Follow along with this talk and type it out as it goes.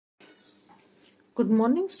Good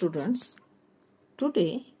morning, students.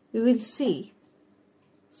 Today we will see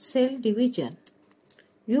cell division.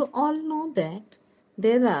 You all know that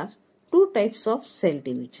there are two types of cell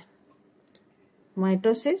division,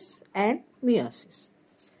 mitosis and meiosis.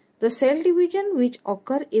 The cell division which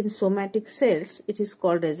occur in somatic cells, it is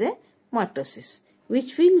called as a mitosis,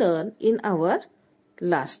 which we learn in our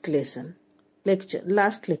last lecture.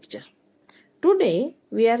 Today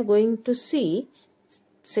we are going to see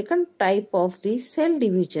second type of the cell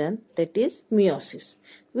division, that is meiosis,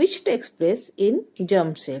 which takes place in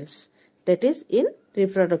germ cells, that is in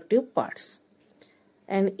reproductive parts,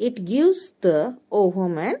 and it gives the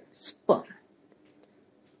ovum and sperm.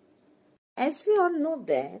 As we all know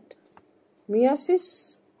that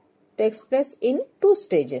meiosis takes place in two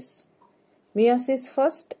stages, meiosis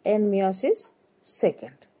first and meiosis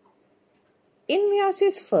second. In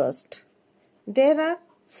meiosis first, there are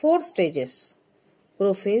four stages: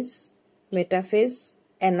 prophase, metaphase,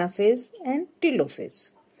 anaphase and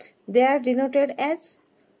telophase. They are denoted as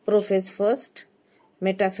prophase first,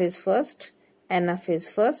 metaphase first, anaphase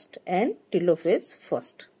first and telophase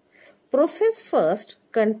first. Prophase first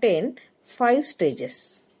contain 5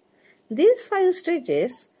 stages. These 5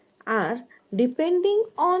 stages are depending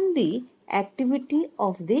on the activity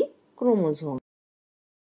of the chromosome.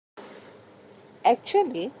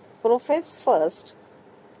 Actually, prophase first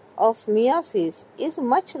of meiosis is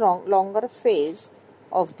much longer phase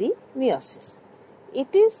of the meiosis.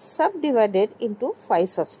 It is subdivided into 5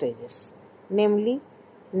 substages, namely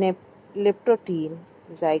leptotene,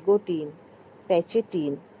 zygotene,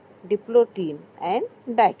 pachytene, diplotene and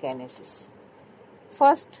dikinesis.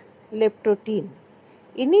 First, leptotene.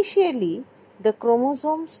 Initially, the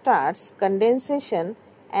chromosome starts condensation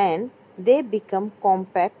and they become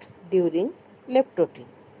compact during leptotene.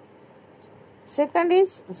 Second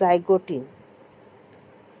is zygotene.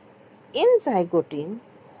 In zygotene,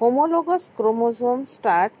 homologous chromosomes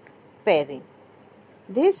start pairing.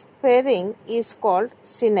 This pairing is called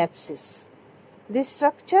synapsis. The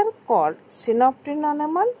structure called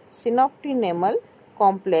synaptonemal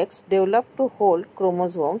complex develops to hold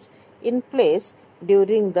chromosomes in place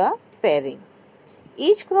during the pairing.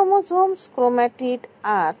 Each chromosome's chromatid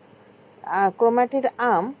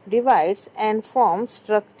arm divides and forms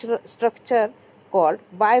structure called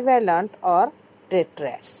bivalent or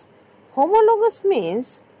tetrads. Homologous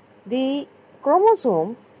means the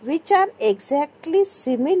chromosome which are exactly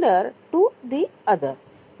similar to the other.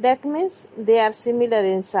 That means they are similar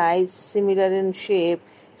in size, similar in shape,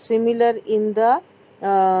 similar in the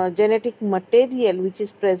genetic material which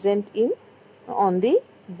is present on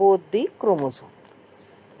both the chromosome.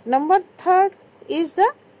 Number third is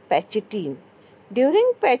the pachytene.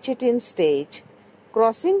 During pachytene stage,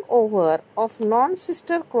 crossing over of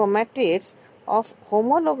non-sister chromatids of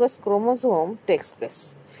homologous chromosome takes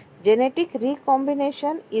place. Genetic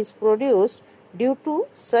recombination is produced due to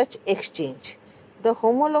such exchange. The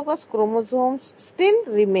homologous chromosomes still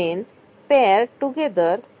remain paired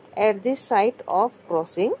together at the site of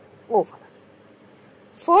crossing over.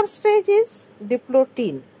 Fourth stage is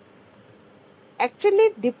diplotene.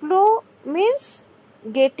 Actually, diplo means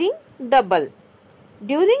getting double.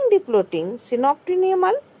 During diploting,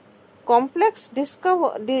 synaptonemal complex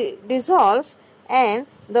dissolves and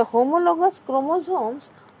the homologous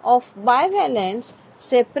chromosomes of bivalents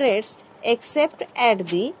separates except at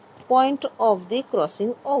the point of the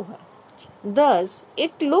crossing over. Thus,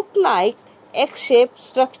 it looked like X-shaped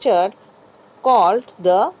structure called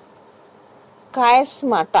the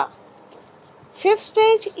chiasmata. Fifth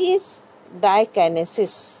stage is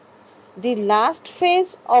dikinesis. The last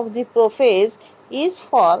phase of the prophase is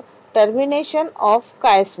for termination of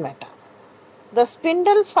chiasmata. The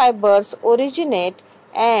spindle fibers originate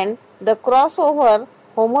and the crossover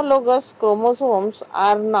homologous chromosomes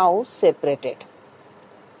are now separated.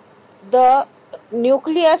 The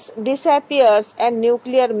nucleus disappears and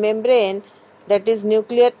nuclear membrane, that is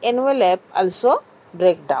nuclear envelope, also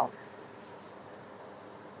break down.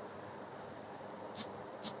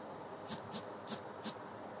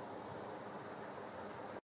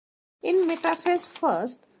 In metaphase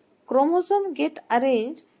first, chromosomes get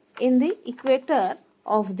arranged in the equator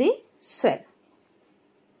of the cell.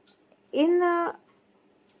 In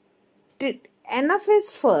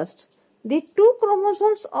anaphase first, the 2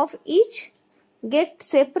 chromosomes of each get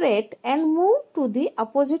separate and move to the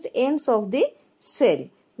opposite ends of the cell.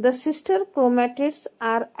 The sister chromatids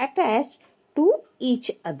are attached to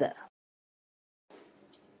each other.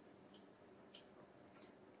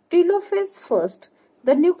 Telophase first,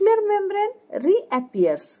 the nuclear membrane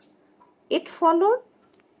reappears. It followed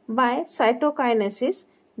by cytokinesis.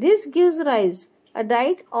 This gives rise a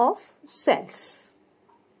diet of cells.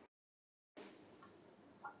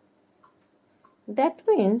 That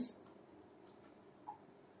means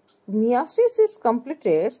meiosis is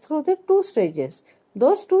completed through the two stages.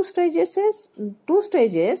 Those two stages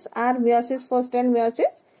are meiosis first and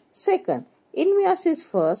meiosis second. In meiosis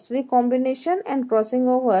first, recombination and crossing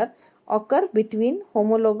over occur between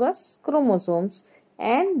homologous chromosomes,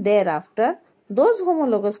 and thereafter those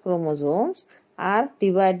homologous chromosomes are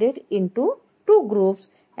divided into two groups,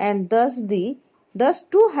 and thus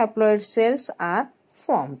two haploid cells are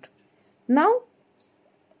formed. Now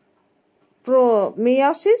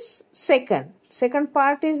meiosis second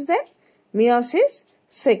part is that meiosis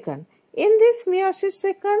second. In this meiosis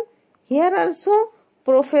second, here also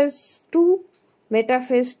prophase 2,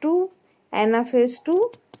 metaphase 2, anaphase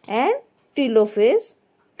 2 and telophase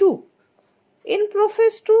 2. In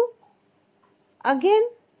prophase 2, again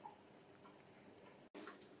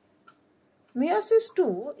meiosis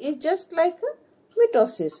 2 is just like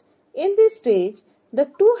mitosis. In this stage, the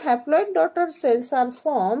two haploid daughter cells are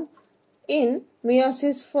formed in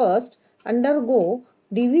meiosis first, undergo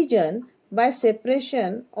division by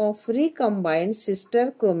separation of recombined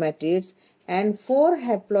sister chromatids, and four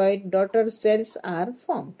haploid daughter cells are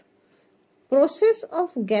formed. Process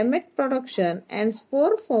of gamete production and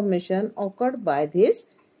spore formation occurred by this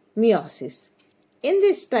meiosis. In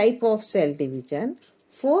this type of cell division,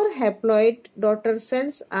 four haploid daughter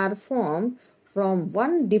cells are formed from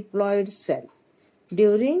one diploid cell.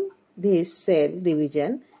 During this cell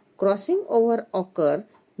division, crossing over occur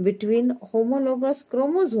between homologous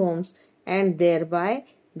chromosomes, and thereby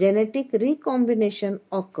genetic recombination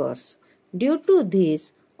occurs. Due to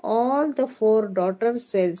this, all the four daughter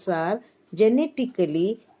cells are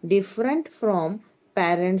genetically different from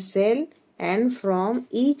parent cell and from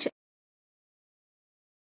each